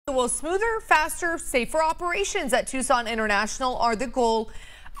Well, smoother, faster, safer operations at Tucson International are the goal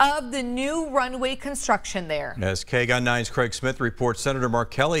of the new runway construction there. As KGUN 9's Craig Smith reports, Senator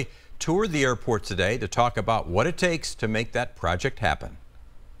Mark Kelly toured the airport today to talk about what it takes to make that project happen.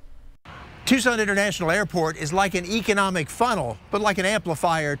 Tucson International Airport is like an economic funnel, but like an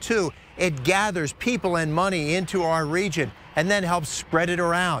amplifier too. It gathers people and money into our region and then helps spread it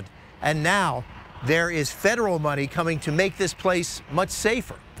around. And now there is federal money coming to make this place much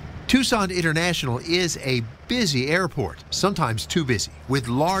safer. Tucson International is a busy airport, sometimes too busy, with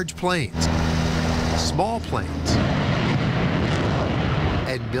large planes, small planes,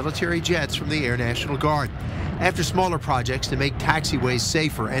 and military jets from the Air National Guard. After smaller projects to make taxiways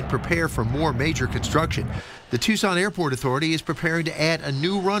safer and prepare for more major construction, the Tucson Airport Authority is preparing to add a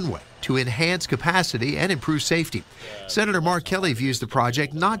new runway to enhance capacity and improve safety. Senator Mark Kelly views the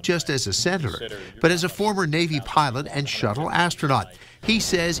project not just as a senator, but as a former Navy pilot and shuttle astronaut. He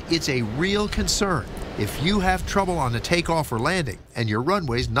says it's a real concern if you have trouble on a takeoff or landing and your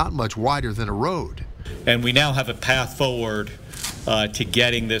runway's not much wider than a road. And we now have a path forward to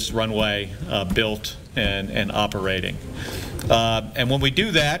getting this runway built and operating. And when we do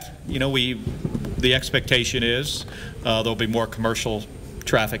that, you know, the expectation is there'll be more commercial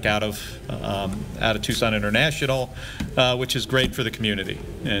traffic out of Tucson International, which is great for the community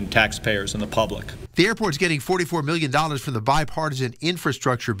and taxpayers and the public. The airport's getting $44 million from the bipartisan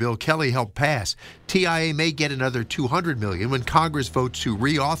infrastructure bill Kelly helped pass. TIA may get another $200 million when Congress votes to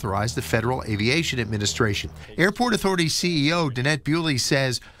reauthorize the Federal Aviation Administration. Airport Authority CEO Danette Bewley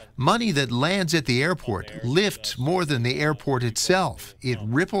says money that lands at the airport lifts more than the airport itself. It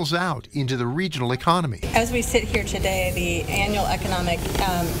ripples out into the regional economy. As we sit here today, the annual economic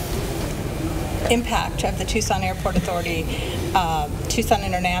impact of the Tucson Airport Authority, Tucson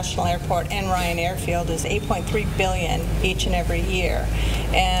International Airport, and Ryan Airfield is $8.3 billion each and every year.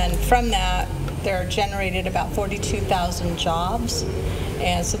 And from that, there are generated about 42,000 jobs.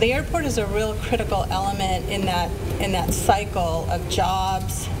 And so the airport is a real critical element in that cycle of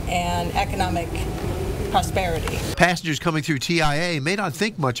jobs and economic prosperity. Passengers coming through TIA may not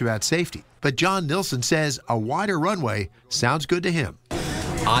think much about safety, but John Nilsson says a wider runway sounds good to him.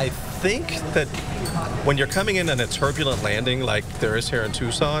 I think that when you're coming in on a turbulent landing like there is here in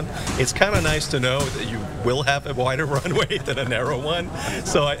Tucson, it's kind of nice to know that you will have a wider runway than a narrow one.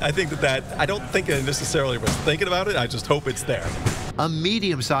 So I think that I don't think I necessarily was thinking about it. I just hope it's there. A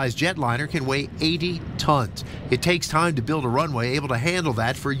medium-sized jetliner can weigh 80 tons. It takes time to build a runway able to handle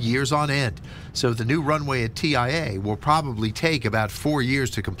that for years on end. So the new runway at TIA will probably take about 4 years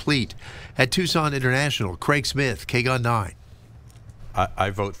to complete. At Tucson International, Craig Smith, KGUN 9. I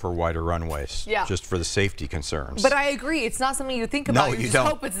vote for wider runways, just for the safety concerns. But I agree, it's not something you think about. No, you just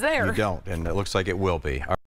hope it's there. You don't, and it looks like it will be.